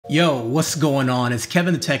Yo, what's going on? It's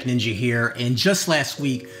Kevin the Tech Ninja here, and just last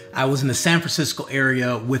week I was in the San Francisco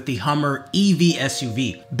area with the Hummer EV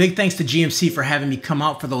SUV. Big thanks to GMC for having me come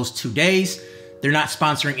out for those 2 days. They're not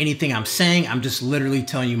sponsoring anything I'm saying, I'm just literally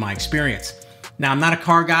telling you my experience. Now, I'm not a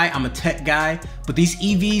car guy, I'm a tech guy, but these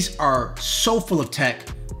EVs are so full of tech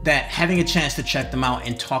that having a chance to check them out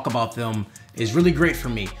and talk about them is really great for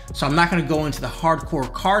me. So I'm not gonna go into the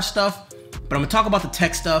hardcore car stuff, but I'm gonna talk about the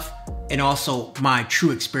tech stuff and also my true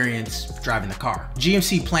experience driving the car.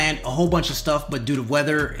 GMC planned a whole bunch of stuff, but due to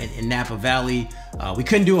weather in Napa Valley, we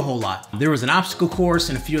couldn't do a whole lot. There was an obstacle course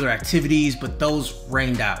and a few other activities, but those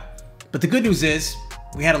rained out. But the good news is,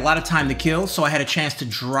 we had a lot of time to kill, so I had a chance to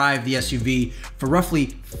drive the SUV for roughly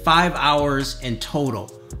 5 hours in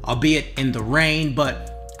total, albeit in the rain,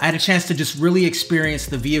 but I had a chance to just really experience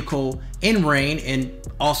the vehicle in rain and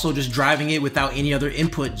also just driving it without any other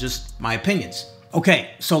input, just my opinions. Okay,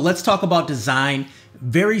 so let's talk about design.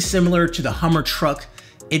 Very similar to the Hummer truck,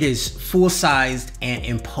 it is full-sized and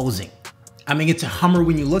imposing. I mean, it's a Hummer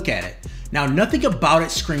when you look at it. Now, nothing about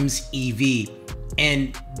it screams EV,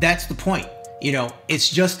 and that's the point. You know, it's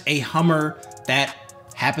just a Hummer that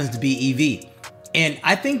happens to be EV. And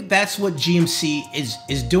I think that's what GMC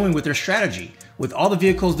is doing with their strategy. With all the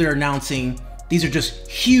vehicles they're announcing, these are just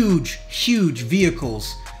huge, huge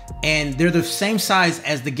vehicles, and they're the same size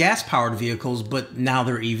as the gas-powered vehicles, but now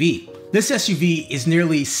they're EV. This SUV is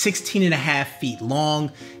nearly 16.5 feet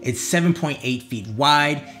long, it's 7.8 feet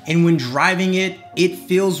wide, and when driving it, it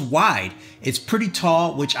feels wide. It's pretty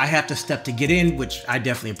tall, which I have to step to get in, which I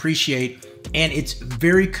definitely appreciate, and it's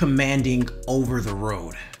very commanding over the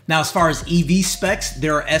road. Now, as far as EV specs,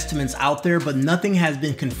 there are estimates out there, but nothing has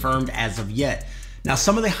been confirmed as of yet. Now,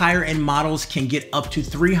 some of the higher end models can get up to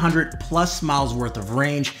 300 plus miles worth of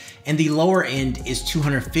range, and the lower end is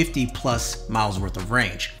 250 plus miles worth of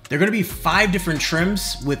range. There are gonna be 5 different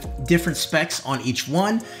trims with different specs on each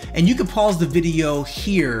one, and you can pause the video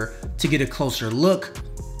here to get a closer look,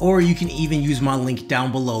 or you can even use my link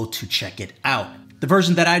down below to check it out. The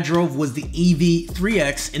version that I drove was the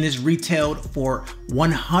EV3X and is retailed for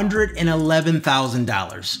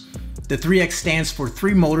 $111,000. The 3X stands for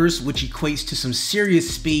 3 motors, which equates to some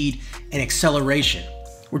serious speed and acceleration.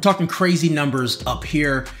 We're talking crazy numbers up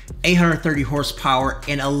here, 830 horsepower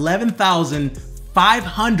and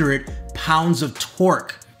 11,500 pounds of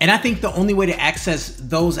torque. And I think the only way to access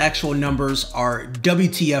those actual numbers are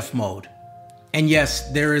WTF mode. And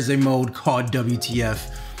yes, there is a mode called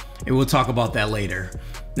WTF, and we'll talk about that later.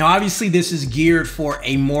 Now, obviously this is geared for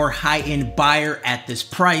a more high-end buyer at this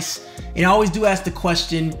price. And I always do ask the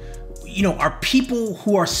question, you know, are people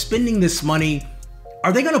who are spending this money,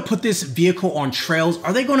 are they gonna put this vehicle on trails?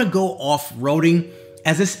 Are they gonna go off-roading?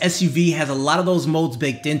 As this SUV has a lot of those modes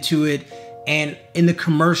baked into it, and in the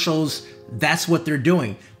commercials, that's what they're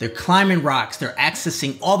doing. They're climbing rocks, they're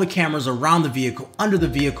accessing all the cameras around the vehicle, under the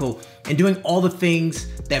vehicle, and doing all the things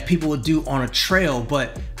that people would do on a trail.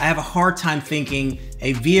 But I have a hard time thinking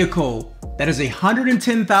a vehicle that is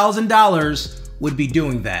 $110,000 would be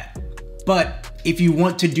doing that. But if you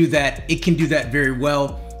want to do that, it can do that very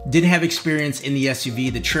well. Didn't have experience in the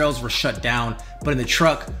SUV, the trails were shut down, but in the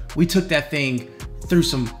truck, we took that thing through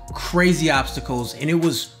some crazy obstacles, and it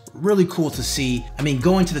was really cool to see. I mean,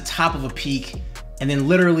 going to the top of a peak and then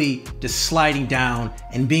literally just sliding down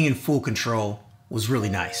and being in full control was really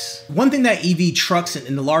nice. One thing that EV trucks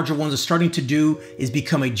and the larger ones are starting to do is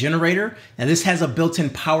become a generator. Now, this has a built-in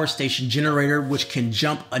power station generator which can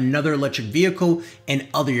jump another electric vehicle and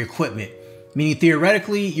other equipment. Meaning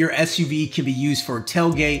theoretically, your SUV can be used for a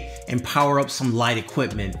tailgate and power up some light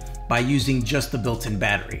equipment by using just the built-in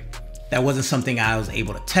battery. That wasn't something I was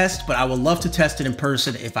able to test, but I would love to test it in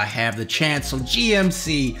person if I have the chance. So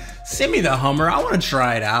GMC, send me the Hummer, I wanna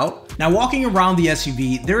try it out. Now, walking around the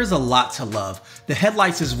SUV, there is a lot to love. The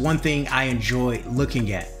headlights is one thing I enjoy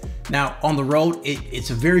looking at. Now, on the road, it's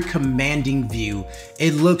a very commanding view.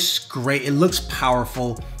 It looks great, it looks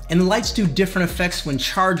powerful, and the lights do different effects when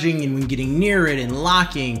charging and when getting near it and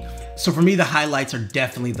locking. So for me, the highlights are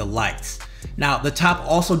definitely the lights. Now, the top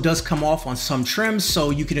also does come off on some trims, so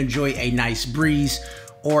you can enjoy a nice breeze,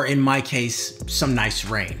 or in my case, some nice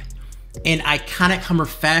rain. In iconic Hummer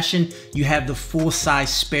fashion, you have the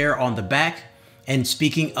full-size spare on the back. And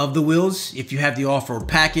speaking of the wheels, if you have the off-road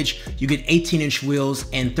package, you get 18-inch wheels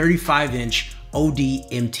and 35-inch OD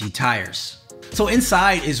MT tires. So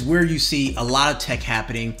inside is where you see a lot of tech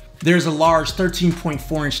happening. There's a large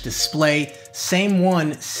 13.4-inch display, same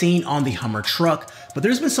one seen on the Hummer truck, but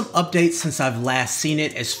there's been some updates since I've last seen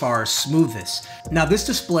it as far as smoothness. Now, this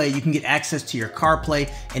display, you can get access to your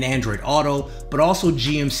CarPlay and Android Auto, but also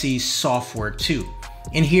GMC software too.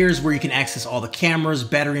 And here's where you can access all the cameras,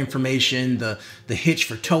 battery information, the hitch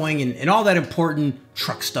for towing, and all that important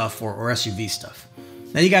truck stuff or SUV stuff.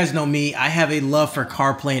 Now you guys know me, I have a love for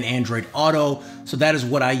CarPlay and Android Auto, so that is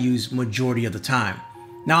what I use majority of the time.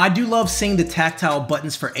 Now I do love seeing the tactile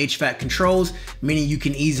buttons for HVAC controls, meaning you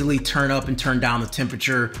can easily turn up and turn down the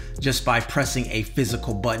temperature just by pressing a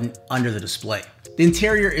physical button under the display. The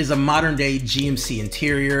interior is a modern day GMC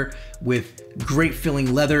interior with great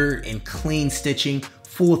feeling leather and clean stitching,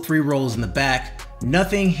 full 3 rows in the back.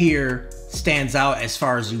 Nothing here stands out as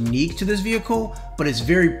far as unique to this vehicle, but it's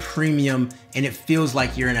very premium and it feels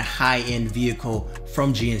like you're in a high-end vehicle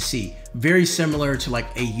from GMC. Very similar to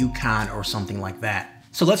like a Yukon or something like that.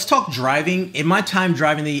 So let's talk driving. In my time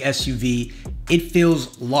driving the SUV, it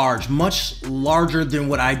feels large, much larger than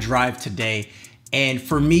what I drive today. And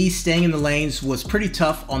for me, staying in the lanes was pretty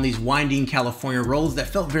tough on these winding California roads that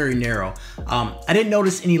felt very narrow. I didn't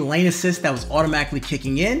notice any lane assist that was automatically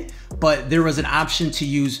kicking in, but there was an option to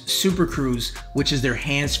use Super Cruise, which is their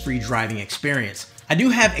hands-free driving experience. I do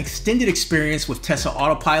have extended experience with Tesla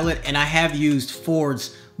Autopilot, and I have used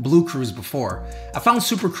Ford's Blue Cruise before. I found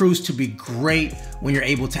Super Cruise to be great when you're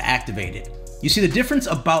able to activate it. You see, the difference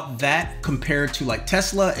about that compared to like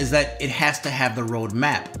Tesla is that it has to have the road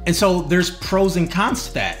map. And so there's pros and cons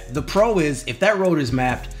to that. The pro is if that road is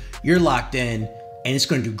mapped, you're locked in and it's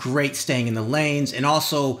going to do great staying in the lanes and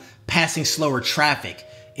also passing slower traffic.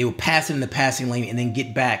 It will pass it in the passing lane and then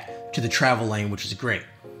get back to the travel lane, which is great.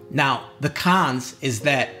 Now, the cons is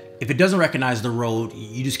that if it doesn't recognize the road,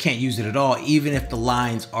 you just can't use it at all, even if the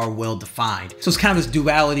lines are well defined. So it's kind of this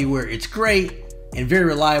duality where it's great and very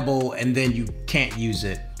reliable, and then you can't use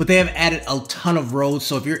it. But they have added a ton of roads,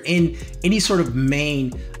 so if you're in any sort of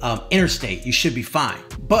main interstate, you should be fine.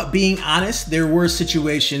 But being honest, there were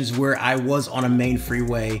situations where I was on a main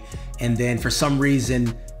freeway, and then for some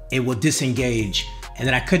reason, it will disengage, and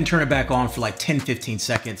then I couldn't turn it back on for like 10-15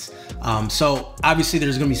 seconds. So obviously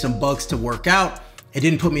there's gonna be some bugs to work out. It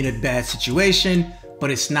didn't put me in a bad situation,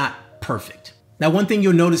 but it's not perfect. Now, one thing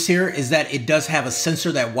you'll notice here is that it does have a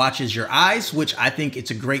sensor that watches your eyes, which I think it's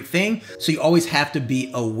a great thing. So you always have to be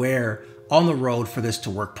aware on the road for this to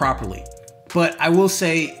work properly. But I will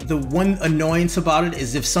say the one annoyance about it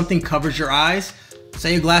is if something covers your eyes,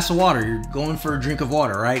 say a glass of water, you're going for a drink of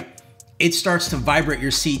water, right? It starts to vibrate your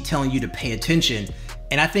seat telling you to pay attention.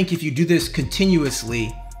 And I think if you do this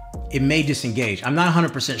continuously, it may disengage. I'm not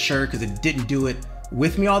 100% sure because it didn't do it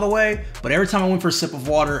with me all the way, but every time I went for a sip of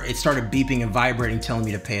water, it started beeping and vibrating, telling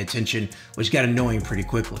me to pay attention, which got annoying pretty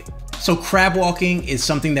quickly. So crab walking is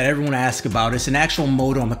something that everyone asks about. It's an actual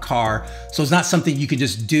mode on the car, so it's not something you can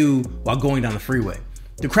just do while going down the freeway.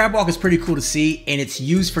 The crab walk is pretty cool to see, and it's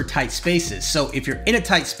used for tight spaces. So if you're in a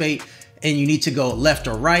tight space and you need to go left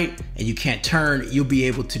or right and you can't turn, you'll be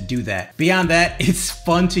able to do that. Beyond that, it's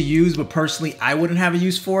fun to use, but personally, I wouldn't have a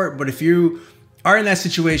use for it. But if you are in that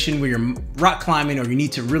situation where you're rock climbing or you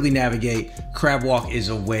need to really navigate, crab walk is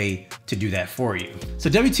a way to do that for you. So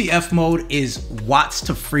WTF mode is watts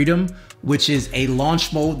to freedom, which is a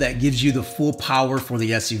launch mode that gives you the full power for the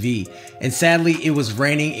SUV. And sadly, it was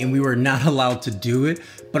raining and we were not allowed to do it.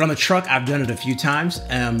 But on the truck, I've done it a few times.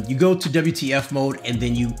 You go to WTF mode and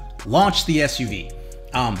then you launch the SUV.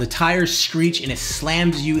 The tires screech and it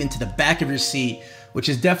slams you into the back of your seat, which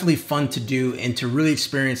is definitely fun to do and to really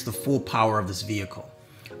experience the full power of this vehicle.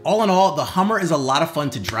 All in all, the Hummer is a lot of fun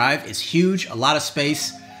to drive. It's huge, a lot of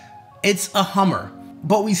space. It's a Hummer,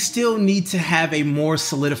 but we still need to have a more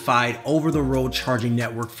solidified over-the-road charging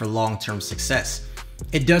network for long-term success.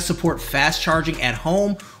 It does support fast charging at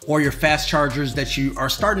home or your fast chargers that you are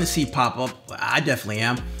starting to see pop up. I definitely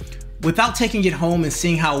am. Without taking it home and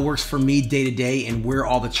seeing how it works for me day to day and where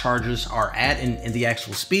all the chargers are at and the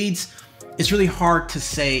actual speeds, it's really hard to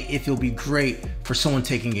say if it'll be great for someone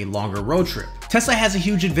taking a longer road trip. Tesla has a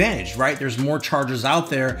huge advantage, right? There's more chargers out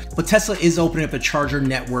there, but Tesla is opening up the charger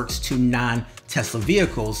networks to non-Tesla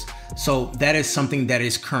vehicles. So that is something that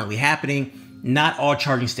is currently happening. Not all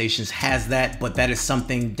charging stations has that, but that is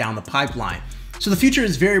something down the pipeline. So the future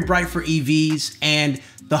is very bright for EVs, and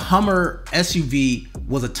the Hummer SUV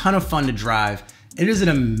was a ton of fun to drive. It is an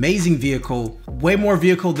amazing vehicle, way more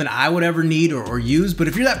vehicle than I would ever need or use. But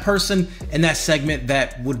if you're that person in that segment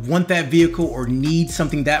that would want that vehicle or need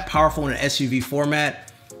something that powerful in an SUV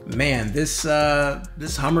format, man, this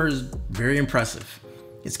Hummer is very impressive.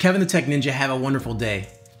 It's Kevin the Tech Ninja. Have a wonderful day.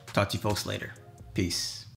 Talk to you folks later. Peace.